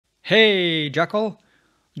Hey Jackal,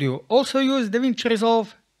 do you also use DaVinci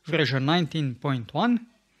Resolve version 19.1?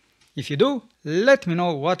 If you do, let me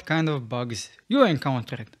know what kind of bugs you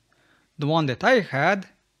encountered. The one that I had,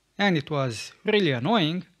 and it was really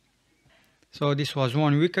annoying. So this was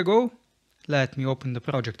 1 week ago. Let me open the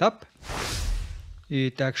project up.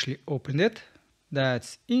 It actually opened it.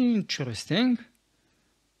 That's interesting.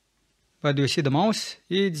 But do you see the mouse?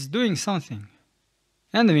 It's doing something.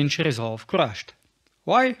 And DaVinci Resolve crashed.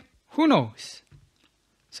 Why? Who knows?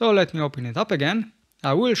 So let me open it up again.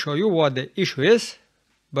 I will show you what the issue is,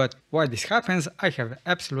 but why this happens, I have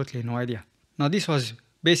absolutely no idea. Now this was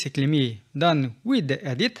basically me done with the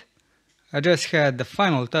edit. I just had the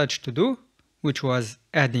final touch to do, which was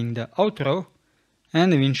adding the outro,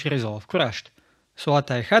 and DaVinci Resolve crashed. So what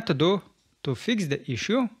I had to do to fix the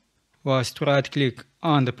issue was to right click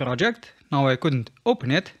on the project. Now I couldn't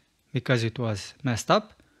open it because it was messed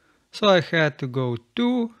up. So I had to go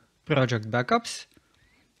to project backups.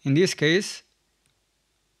 In this case,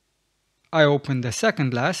 I opened the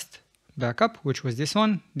second last backup, which was this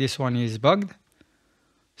one. This one is bugged.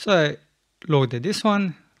 So I loaded this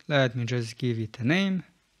one. Let me just give it a name.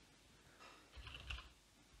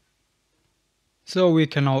 So we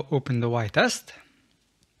can now open the Y test.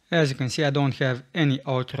 As you can see, I don't have any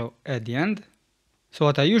outro at the end. So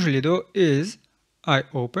what I usually do is I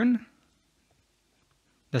open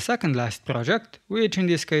the second last project, which in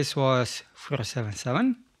this case was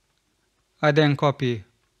 477. I then copy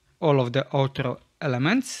all of the outro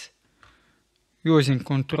elements using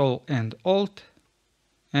Ctrl and Alt,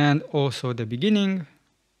 and also the beginning,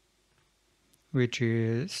 which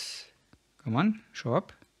is, come on, show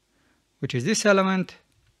up, which is this element.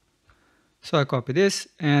 So I copy this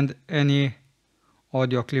and any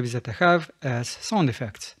audio clips that I have as sound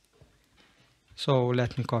effects. So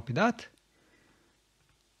let me copy that.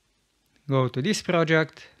 Go to this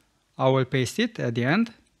project. I will paste it at the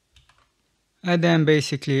end. And then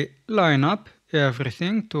basically line up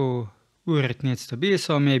everything to where it needs to be.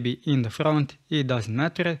 So maybe in the front, it doesn't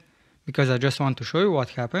matter, because I just want to show you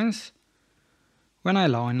what happens when I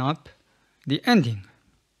line up the ending.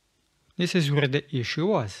 This is where the issue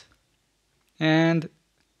was. And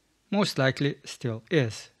most likely still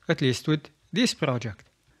is, at least with this project.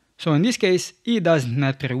 So in this case, it doesn't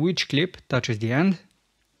matter which clip touches the end.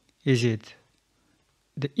 Is it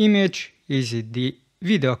the image? Is it the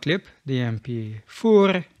video clip, the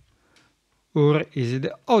MP4? Or is it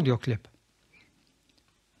the audio clip?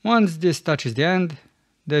 Once this touches the end,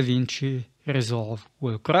 DaVinci Resolve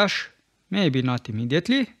will crash. Maybe not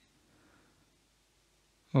immediately.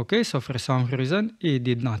 Okay, so for some reason it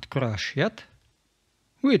did not crash yet,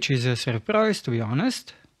 which is a surprise, to be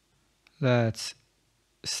honest. Let's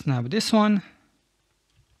snap this one.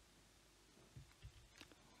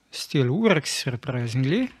 Still works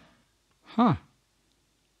surprisingly. Huh.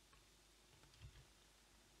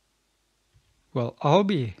 Well, I'll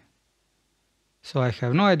be. So I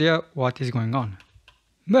have no idea what is going on.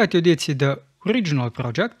 But you did see the original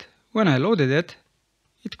project. When I loaded it,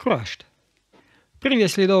 it crashed.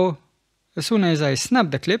 Previously though, as soon as I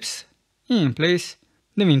snapped the clips in place,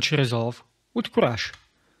 DaVinci Resolve would crash.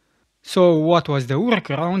 So what was the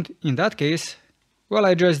workaround in that case? Well,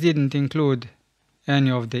 I just didn't include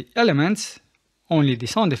any of the elements, only the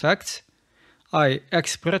sound effects. I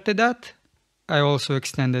exported that. I also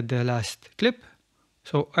extended the last clip,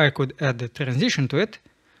 so I could add the transition to it.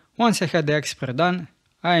 Once I had the export done,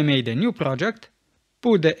 I made a new project,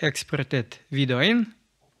 put the exported video in,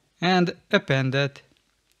 and appended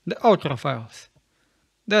the outro files.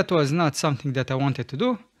 That was not something that I wanted to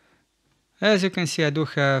do. As you can see, I do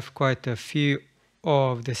have quite a few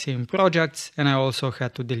of the same projects, and I also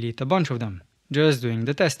had to delete a bunch of them, just doing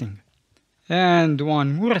the testing. And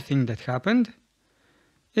one more thing that happened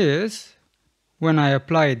is when I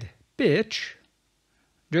applied pitch,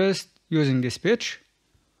 just using this pitch,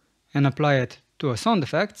 and apply it to a sound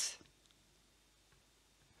effects,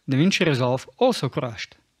 DaVinci Resolve also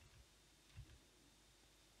crashed.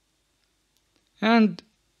 And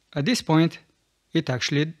at this point, it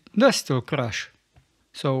actually does still crash.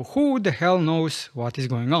 So who the hell knows what is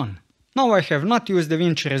going on? Now I have not used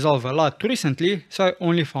DaVinci Resolve a lot recently, so I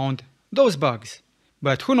only found those bugs.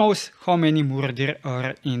 But who knows how many more there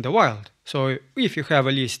are in the wild. So if you have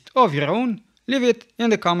a list of your own, leave it in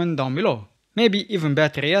the comment down below. Maybe even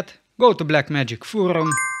better yet, go to Blackmagic forum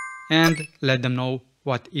and let them know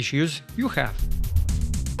what issues you have.